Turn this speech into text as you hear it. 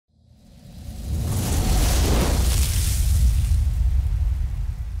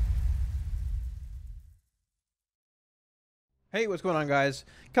Hey, what's going on, guys?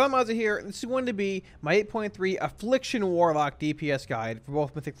 Kalamazi here, and this is going to be my 8.3 Affliction Warlock DPS guide for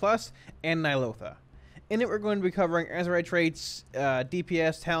both Mythic Plus and Ny'alotha. In it, we're going to be covering Azerite Traits,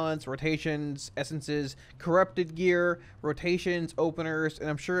 DPS talents, rotations, essences, corrupted gear, rotations, openers, and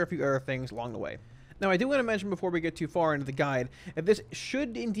I'm sure a few other things along the way. Now, I do want to mention before we get too far into the guide, that this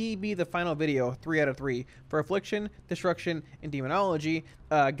should indeed be the final video, 3 out of 3, for Affliction, Destruction, and Demonology,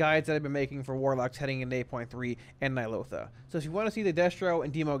 guides that I've been making for Warlocks heading into 8.3 and Ny'alotha. So if you want to see the Destro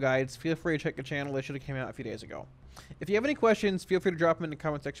and Demo guides, feel free to check the channel. They should have came out a few days ago. If you have any questions, feel free to drop them in the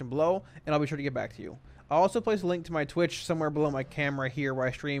comment section below, and I'll be sure to get back to you. I'll also place a link to my Twitch somewhere below my camera here, where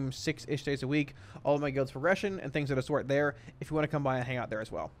I stream 6-ish days a week, all of my guild's progression, and things of the sort there, if you want to come by and hang out there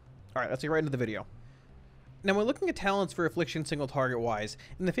as well. Alright, let's get right into the video. Now, when looking at talents for Affliction single target wise,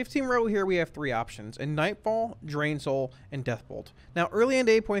 in the 15 row here we have 3 options, in Nightfall, Drain Soul, and Deathbolt. Now, early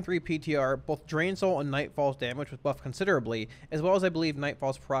into 8.3 PTR, both Drain Soul and Nightfall's damage was buffed considerably, as well as I believe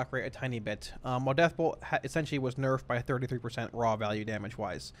Nightfall's proc rate a tiny bit, while Deathbolt essentially was nerfed by 33% raw value damage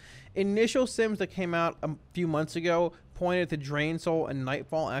wise. Initial sims that came out a few months ago pointed to Drain Soul and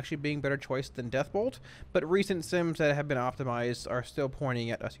Nightfall actually being better choice than Deathbolt, but recent sims that have been optimized are still pointing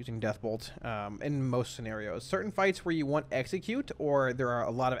at us using Deathbolt in most scenarios. Certain fights where you want execute, or there are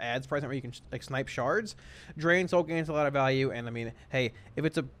a lot of ads present where you can like snipe shards, Drain Soul gains a lot of value, and I mean, hey, if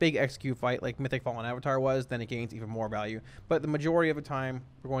it's a big execute fight like Mythic Fallen Avatar was, then it gains even more value. But the majority of the time,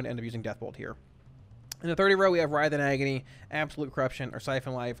 we're going to end up using Deathbolt here. In the 30 row, we have Writhe and Agony, Absolute Corruption, or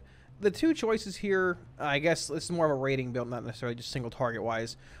Siphon Life. The two choices here, I guess this is more of a rating build, not necessarily just single target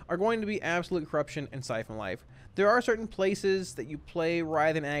wise, are going to be Absolute Corruption and Siphon Life. There are certain places that you play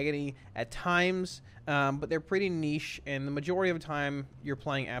Writhe and Agony at times, but they're pretty niche, and the majority of the time you're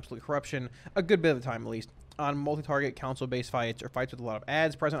playing Absolute Corruption, a good bit of the time at least, on multi-target council-based fights or fights with a lot of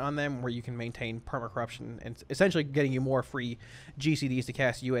ads present on them where you can maintain perma-corruption and essentially getting you more free GCDs to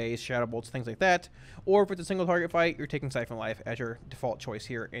cast UAs, Shadow Bolts, things like that. Or if it's a single-target fight, you're taking Siphon Life as your default choice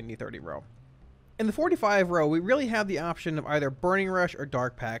here in the 30 row. In the 45 row, we really have the option of either Burning Rush or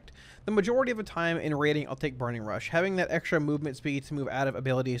Dark Pact. The majority of the time in raiding, I'll take Burning Rush. Having that extra movement speed to move out of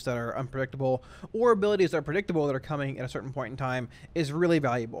abilities that are unpredictable or abilities that are predictable that are coming at a certain point in time is really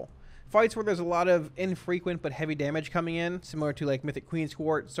valuable. Fights where there's a lot of infrequent but heavy damage coming in, similar to like Mythic Queen's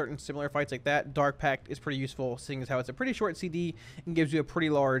Court, certain similar fights like that, Dark Pact is pretty useful, seeing as how it's a pretty short CD and gives you a pretty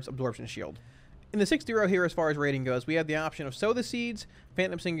large absorption shield. In the 60 row here, as far as rating goes, we have the option of Sow the Seeds,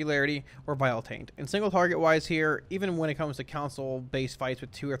 Phantom Singularity, or Vile Taint. And single target wise here, even when it comes to council-based fights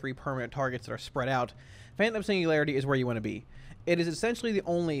with 2 or 3 permanent targets that are spread out, Phantom Singularity is where you want to be. It is essentially the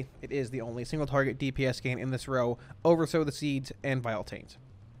only single target DPS gain in this row over Sow the Seeds and Vile Taint.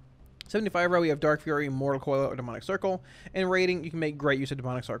 75 row, we have Dark Fury, Mortal Coil, or Demonic Circle. In raiding, you can make great use of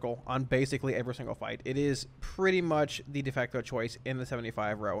Demonic Circle on basically every single fight. It is pretty much the de facto choice in the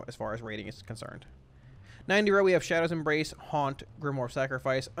 75 row as far as raiding is concerned. 90 row, we have Shadow's Embrace, Haunt, Grimoire of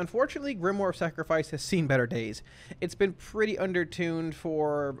Sacrifice. Unfortunately, Grimoire of Sacrifice has seen better days. It's been pretty undertuned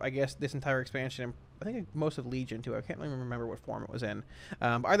for, I guess, this entire expansion. I think most of Legion, too. I can't really remember what form it was in.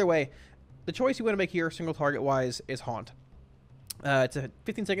 Either way, the choice you want to make here, single target-wise, is Haunt. It's a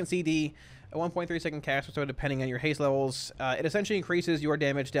 15-second CD, a 1.3-second cast or so, depending on your haste levels. It essentially increases your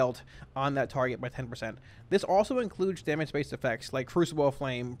damage dealt on that target by 10%. This also includes damage-based effects like Crucible of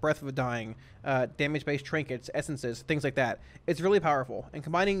Flame, Breath of the Dying, damage-based trinkets, essences, things like that. It's really powerful. And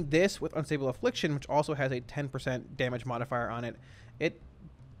combining this with Unstable Affliction, which also has a 10% damage modifier on it, it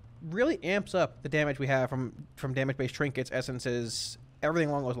really amps up the damage we have from damage-based trinkets, essences, everything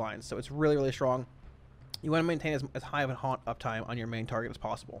along those lines. So it's really, really strong. You want to maintain as high of a haunt uptime on your main target as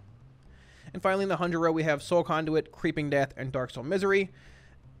possible. And finally, in the 100 row, we have Soul Conduit, Creeping Death, and Dark Soul Misery.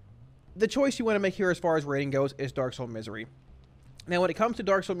 The choice you want to make here as far as rating goes is Dark Soul Misery. Now, when it comes to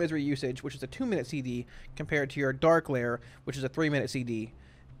Dark Soul Misery usage, which is a 2-minute CD, compared to your Dark Lair, which is a 3-minute CD,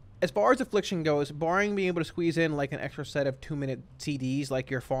 as far as Affliction goes, barring being able to squeeze in like an extra set of 2-minute CDs,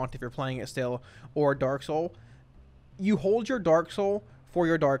 like your Font if you're playing it still, or Dark Soul, you hold your Dark Soul for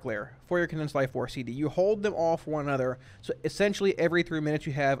your Dark Lair, for your Condensed Life Force CD. You hold them all for one another, so essentially every 3 minutes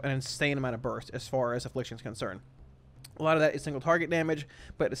you have an insane amount of burst as far as Affliction is concerned. A lot of that is single target damage,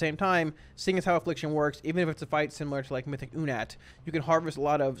 but at the same time, seeing as how Affliction works, even if it's a fight similar to like Mythic Unat, you can harvest a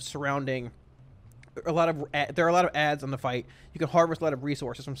lot of surrounding... there are a lot of ads on the fight. You can harvest a lot of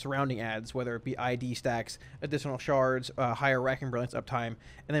resources from surrounding ads, whether it be ID stacks, additional shards, higher Rack and Brilliance uptime,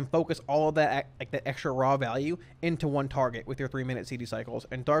 and then focus all of that that extra raw value into one target with your 3-minute CD cycles.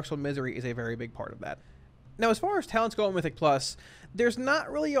 And Dark Soul Misery is a very big part of that. Now, as far as talents go in Mythic Plus, there's not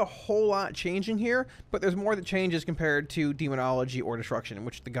really a whole lot changing here, but there's more that changes compared to Demonology or Destruction,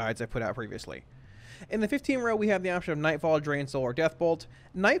 which the guides I put out previously. In the 15 row, we have the option of Nightfall, Drain Soul, or Deathbolt.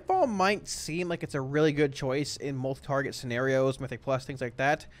 Nightfall might seem like it's a really good choice in multi-target scenarios, Mythic Plus, things like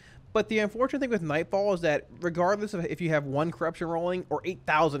that. But the unfortunate thing with Nightfall is that regardless of if you have 1 corruption rolling or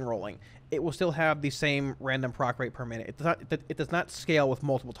 8,000 rolling, it will still have the same random proc rate per minute. It does not scale with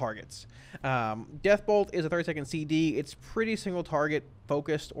multiple targets. Deathbolt is a 30-second CD. It's pretty single target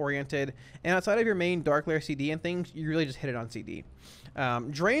focused, oriented, and outside of your main Dark Lair CD and things, you really just hit it on CD.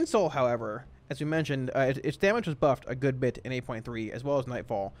 Drain Soul, however, as we mentioned, its damage was buffed a good bit in 8.3 as well as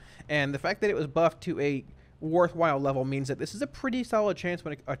Nightfall, and the fact that it was buffed to a worthwhile level means that this is a pretty solid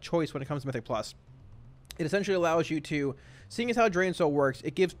choice when it comes to Mythic Plus. It essentially allows you to, seeing as how Drain Soul works,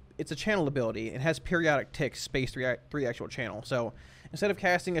 it's a channel ability. It has periodic ticks spaced through actual channel. So instead of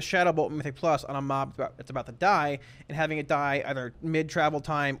casting a Shadow Bolt in Mythic Plus on a mob that's about to die and having it die either mid-travel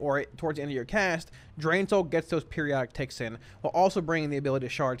time or towards the end of your cast, Drain Soul gets those periodic ticks in while also bringing the ability to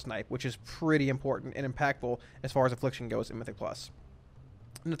Shard Snipe, which is pretty important and impactful as far as Affliction goes in Mythic Plus.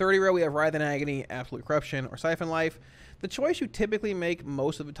 In the 30 row, we have Writhe and Agony, Absolute Corruption, or Siphon Life. The choice you typically make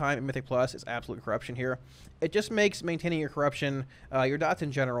most of the time in Mythic Plus is Absolute Corruption here. It just makes maintaining your corruption, your dots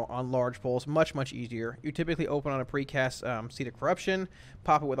in general, on large pulls much, much easier. You typically open on a precast Seed of Corruption,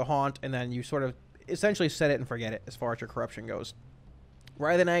 pop it with a Haunt, and then you sort of essentially set it and forget it as far as your corruption goes.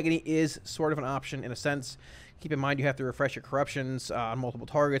 Writhe and Agony is sort of an option in a sense. Keep in mind you have to refresh your corruptions on multiple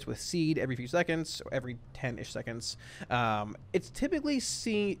targets with Seed every few seconds, or every 10-ish seconds. It's typically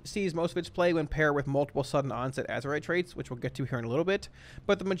sees most of its play when paired with multiple sudden onset Azerite traits, which we'll get to here in a little bit.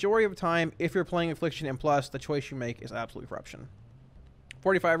 But the majority of the time, if you're playing Affliction and Plus, the choice you make is Absolute Corruption.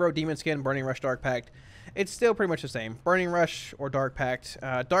 45 row, Demon Skin, Burning Rush, Dark Pact. It's still pretty much the same. Burning Rush or Dark Pact.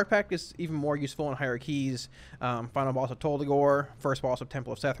 Dark Pact is even more useful in higher keys. Final boss of Toldagor, first boss of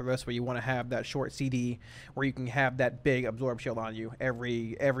Temple of Sethrus, where you want to have that short CD, where you can have that big Absorb Shield on you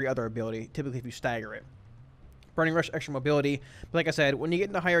every other ability, typically if you stagger it. Burning Rush, extra mobility. But like I said, when you get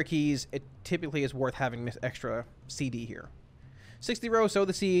into higher keys, it typically is worth having this extra CD here. 60 row, Sow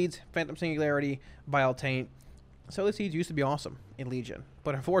the Seeds, Phantom Singularity, Vile Taint. Sow the Seeds used to be awesome in Legion,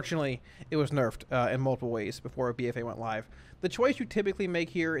 but unfortunately, it was nerfed in multiple ways before BFA went live. The choice you typically make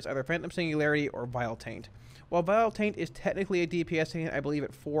here is either Phantom Singularity or Vile Taint. While Vile Taint is technically a DPS taint, I believe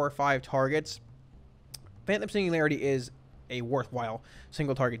at 4 or 5 targets, Phantom Singularity is a worthwhile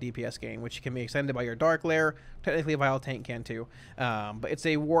single target DPS gain, which can be extended by your Dark Lair. Technically, Vile Taint can too, but it's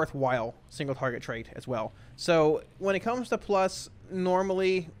a worthwhile single target trait as well. So when it comes to Plus,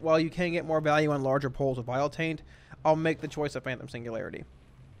 normally, while you can get more value on larger pulls with Vile Taint, I'll make the choice of Phantom Singularity.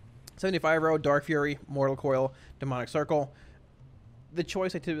 75 row, Dark Fury, Mortal Coil, Demonic Circle. The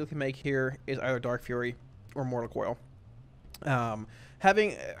choice I typically make here is either Dark Fury or Mortal Coil.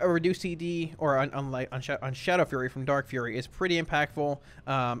 Having a reduced CD or on Shadow Fury from Dark Fury is pretty impactful,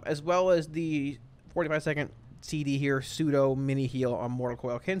 as well as the 45-second CD here, pseudo mini heal on Mortal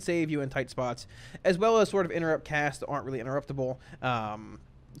Coil can save you in tight spots, as well as sort of interrupt casts that aren't really interruptible.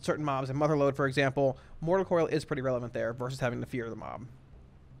 Certain mobs in Motherload, for example, Mortal Coil is pretty relevant there versus having to fear the mob.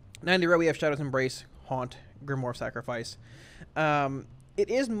 90 row, we have Shadow's Embrace, Haunt, Grimoire Sacrifice. It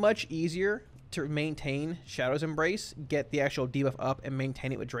is much easier to maintain Shadow's Embrace, get the actual debuff up, and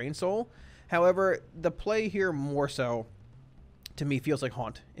maintain it with Drain Soul. However, the play here more so, to me, feels like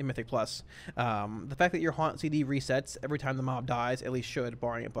Haunt in Mythic Plus. The fact that your Haunt CD resets every time the mob dies, at least should,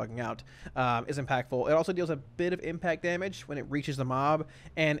 barring it bugging out, is impactful. It also deals a bit of impact damage when it reaches the mob,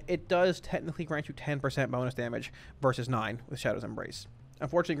 and it does technically grant you 10% bonus damage versus 9 with Shadow's Embrace.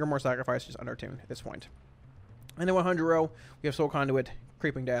 Unfortunately, Grimoire Sacrifice is undertuned at this point. In the 100 row, we have Soul Conduit,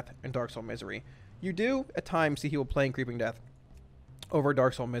 Creeping Death, and Dark Soul Misery. You do, at times, see people playing Creeping Death over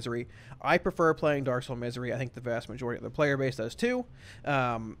Dark Soul Misery. I prefer playing Dark Soul Misery. I think the vast majority of the player base does too.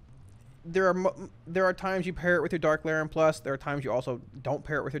 There are times you pair it with your Dark Lair and Plus. There are times you also don't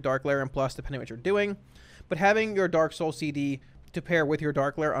pair it with your Dark Lair and Plus, depending on what you're doing. But having your Dark Soul CD to pair with your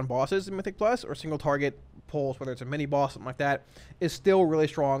Dark Lair on bosses in Mythic Plus or single target pulls, whether it's a mini boss, something like that, is still really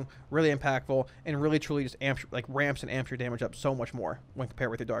strong, really impactful, and really truly just ramps and amps your damage up so much more when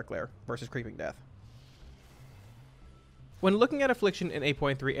compared with your Dark Lair versus Creeping Death. When looking at Affliction in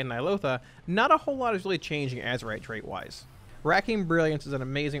 8.3 and Ny'alotha, not a whole lot is really changing Azerite trait-wise. Racking Brilliance is an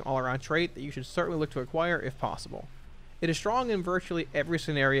amazing all-around trait that you should certainly look to acquire if possible. It is strong in virtually every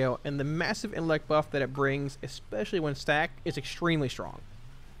scenario, and the massive intellect buff that it brings, especially when stacked, is extremely strong.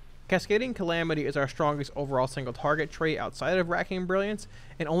 Cascading Calamity is our strongest overall single target trait outside of Racking Brilliance,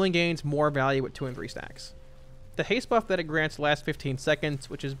 and only gains more value with 2 and 3 stacks. The haste buff that it grants lasts 15 seconds,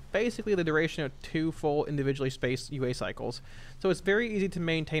 which is basically the duration of 2 full individually spaced UA cycles, so it's very easy to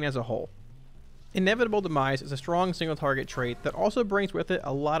maintain as a whole. Inevitable Demise is a strong single target trait that also brings with it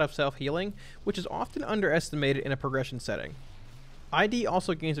a lot of self-healing, which is often underestimated in a progression setting. ID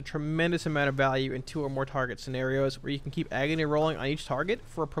also gains a tremendous amount of value in 2 or more target scenarios where you can keep agony rolling on each target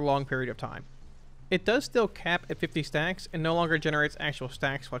for a prolonged period of time. It does still cap at 50 stacks and no longer generates actual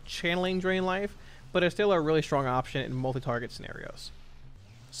stacks while channeling Drain Life, but is still a really strong option in multi-target scenarios.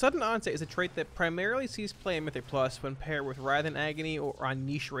 Sudden Onset is a trait that primarily sees play in Mythic Plus when paired with Wrath and Agony or on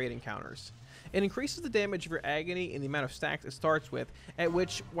niche raid encounters. It increases the damage of your Agony and the amount of stacks it starts with, at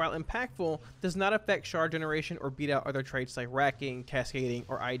which, while impactful, does not affect shard generation or beat out other traits like Racking, Cascading,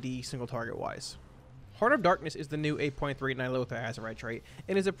 or ID single target wise. Heart of Darkness is the new 8.3 Ny'alotha Azerite trait,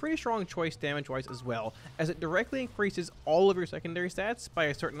 and is a pretty strong choice damage-wise as well, as it directly increases all of your secondary stats by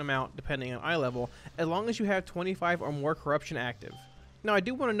a certain amount depending on eye level, as long as you have 25 or more corruption active. Now I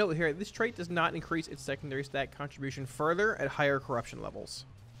do want to note here, this trait does not increase its secondary stat contribution further at higher corruption levels.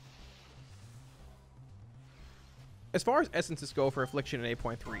 As far as essences go for Affliction in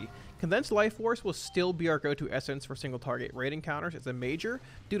 8.3, Condensed Life Force will still be our go-to essence for single target raid encounters as a major,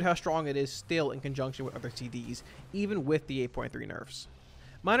 due to how strong it is still in conjunction with other CDs, even with the 8.3 nerfs.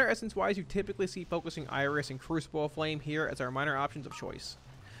 Minor essence wise, you typically see Focusing Iris and Crucible of Flame here as our minor options of choice.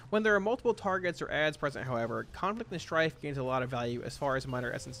 When there are multiple targets or ads present, however, Conflict and Strife gains a lot of value as far as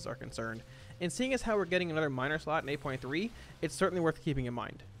minor essences are concerned, and seeing as how we're getting another minor slot in 8.3, it's certainly worth keeping in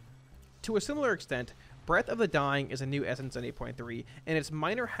mind. To a similar extent, Breath of the Dying is a new essence in 8.3, and its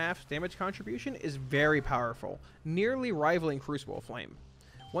minor half damage contribution is very powerful, nearly rivaling Crucible of Flame.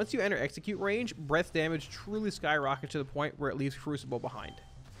 Once you enter execute range, breath damage truly skyrockets to the point where it leaves Crucible behind.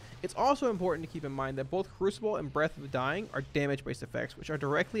 It's also important to keep in mind that both Crucible and Breath of the Dying are damage-based effects, which are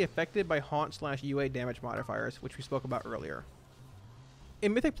directly affected by Haunt/UA damage modifiers, which we spoke about earlier.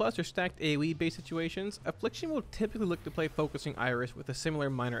 In Mythic Plus or stacked AoE-based situations, Affliction will typically look to play Focusing Iris with a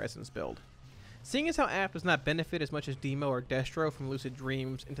similar minor essence build. Seeing as how App does not benefit as much as Demo or Destro from Lucid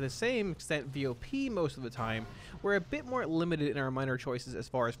Dreams, and to the same extent VOP most of the time, we're a bit more limited in our minor choices as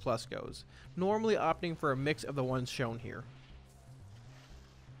far as Plus goes, normally opting for a mix of the ones shown here.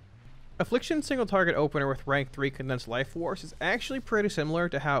 Affliction's single target opener with rank 3 Condensed Life Force is actually pretty similar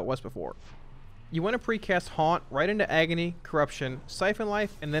to how it was before. You want to precast Haunt right into Agony, Corruption, Siphon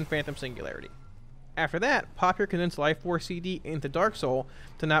Life, and then Phantom Singularity. After that, pop your Condensed Life Force CD into Dark Soul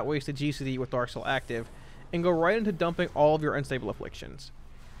to not waste a GCD with Dark Soul active, and go right into dumping all of your unstable afflictions.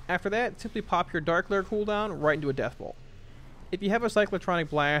 After that, simply pop your Dark Lair cooldown right into a Deathbolt. If you have a Cyclotronic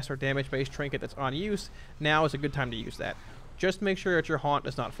Blast or damage-based trinket that's on use, now is a good time to use that. Just make sure that your Haunt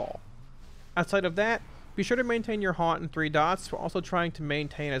does not fall. Outside of that, be sure to maintain your Haunt in 3 dots while also trying to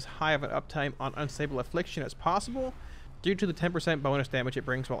maintain as high of an uptime on Unstable Affliction as possible, due to the 10% bonus damage it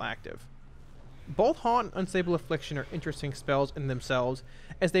brings while active. Both Haunt and Unstable Affliction are interesting spells in themselves,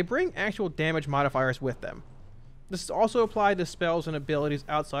 as they bring actual damage modifiers with them. This is also applied to spells and abilities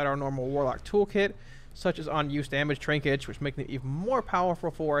outside our normal Warlock toolkit, such as on-use damage trinkets, which make them even more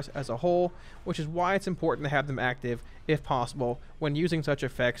powerful for us as a whole, which is why it's important to have them active, if possible, when using such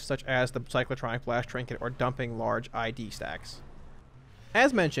effects such as the Cyclotronic Blast trinket or dumping large ID stacks.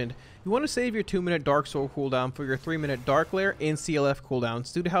 As mentioned, you want to save your 2-minute Dark Soul cooldown for your 3-minute Dark Lair and CLF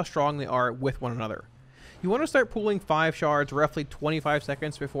cooldowns due to how strong they are with one another. You want to start pulling 5 shards roughly 25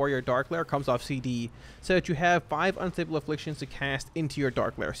 seconds before your Dark Lair comes off CD, so that you have 5 Unstable Afflictions to cast into your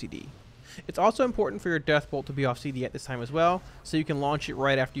Dark Lair CD. It's also important for your Deathbolt to be off CD at this time as well, so you can launch it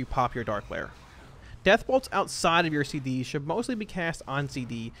right after you pop your Dark Lair. Deathbolts outside of your CD should mostly be cast on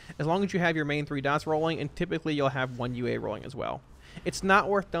CD, as long as you have your main 3 dots rolling, and typically you'll have 1 UA rolling as well. It's not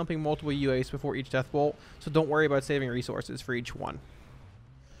worth dumping multiple UAs before each Deathbolt, so don't worry about saving resources for each one.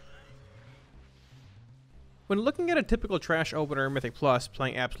 When looking at a typical trash opener in Mythic Plus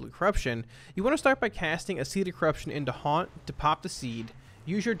playing Absolute Corruption, you want to start by casting a Seed of Corruption into Haunt to pop the seed,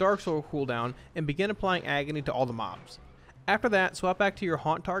 use your Dark Soul cooldown, and begin applying Agony to all the mobs. After that, swap back to your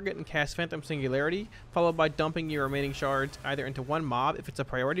Haunt target and cast Phantom Singularity, followed by dumping your remaining shards either into one mob if it's a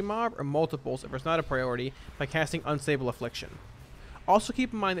priority mob, or multiples if it's not a priority, by casting Unstable Affliction. Also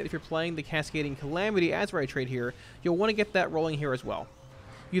keep in mind that if you're playing the Cascading Calamity Azerite trait here, you'll want to get that rolling here as well.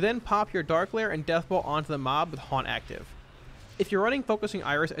 You then pop your Dark Lair and Deathbolt onto the mob with Haunt active. If you're running Focusing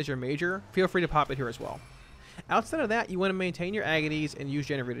Iris as your major, feel free to pop it here as well. Outside of that, you want to maintain your Agonies and use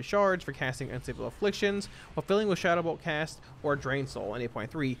generated shards for casting Unstable Afflictions, while filling with Shadowbolt cast or Drain Soul in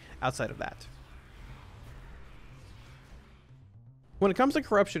 8.3 outside of that. When it comes to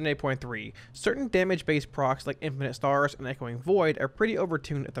Corruption in 8.3, certain damage-based procs like Infinite Stars and Echoing Void are pretty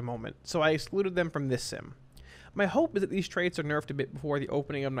overtuned at the moment, so I excluded them from this sim. My hope is that these traits are nerfed a bit before the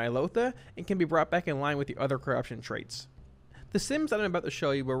opening of Ny'alotha and can be brought back in line with the other Corruption traits. The sims that I'm about to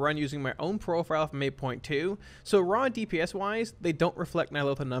show you were run using my own profile from 8.2, so raw DPS wise, they don't reflect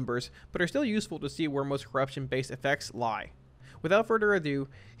Ny'alotha numbers, but are still useful to see where most corruption based effects lie. Without further ado,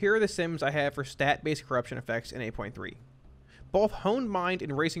 here are the sims I have for stat based corruption effects in 8.3. Both Honed Mind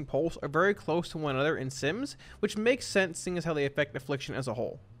and Racing Pulse are very close to one another in sims, which makes sense seeing as how they affect Affliction as a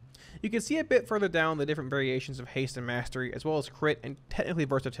whole. You can see a bit further down the different variations of haste and mastery, as well as crit and technically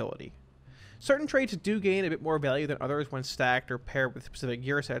versatility. Certain traits do gain a bit more value than others when stacked or paired with specific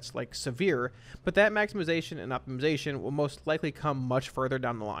gear sets like Severe, but that maximization and optimization will most likely come much further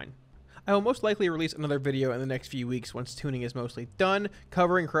down the line. I will most likely release another video in the next few weeks once tuning is mostly done,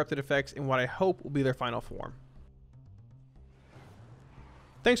 covering corrupted effects in what I hope will be their final form.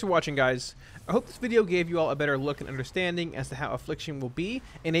 Thanks for watching, guys. I hope this video gave you all a better look and understanding as to how Affliction will be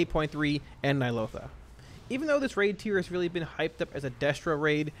in 8.3 and Ny'alotha. Even though this raid tier has really been hyped up as a Destro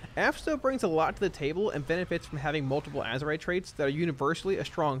raid, AF still brings a lot to the table and benefits from having multiple Azerite traits that are universally a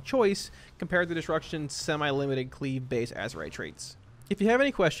strong choice compared to Destruction's semi-limited cleave-based Azerite traits. If you have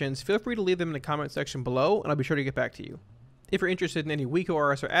any questions, feel free to leave them in the comment section below and I'll be sure to get back to you. If you're interested in any weak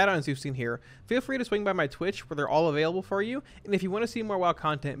ORs or add-ons you've seen here, feel free to swing by my Twitch where they're all available for you, and if you want to see more WoW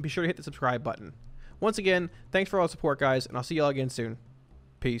content, be sure to hit the subscribe button. Once again, thanks for all the support, guys, and I'll see y'all again soon.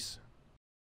 Peace.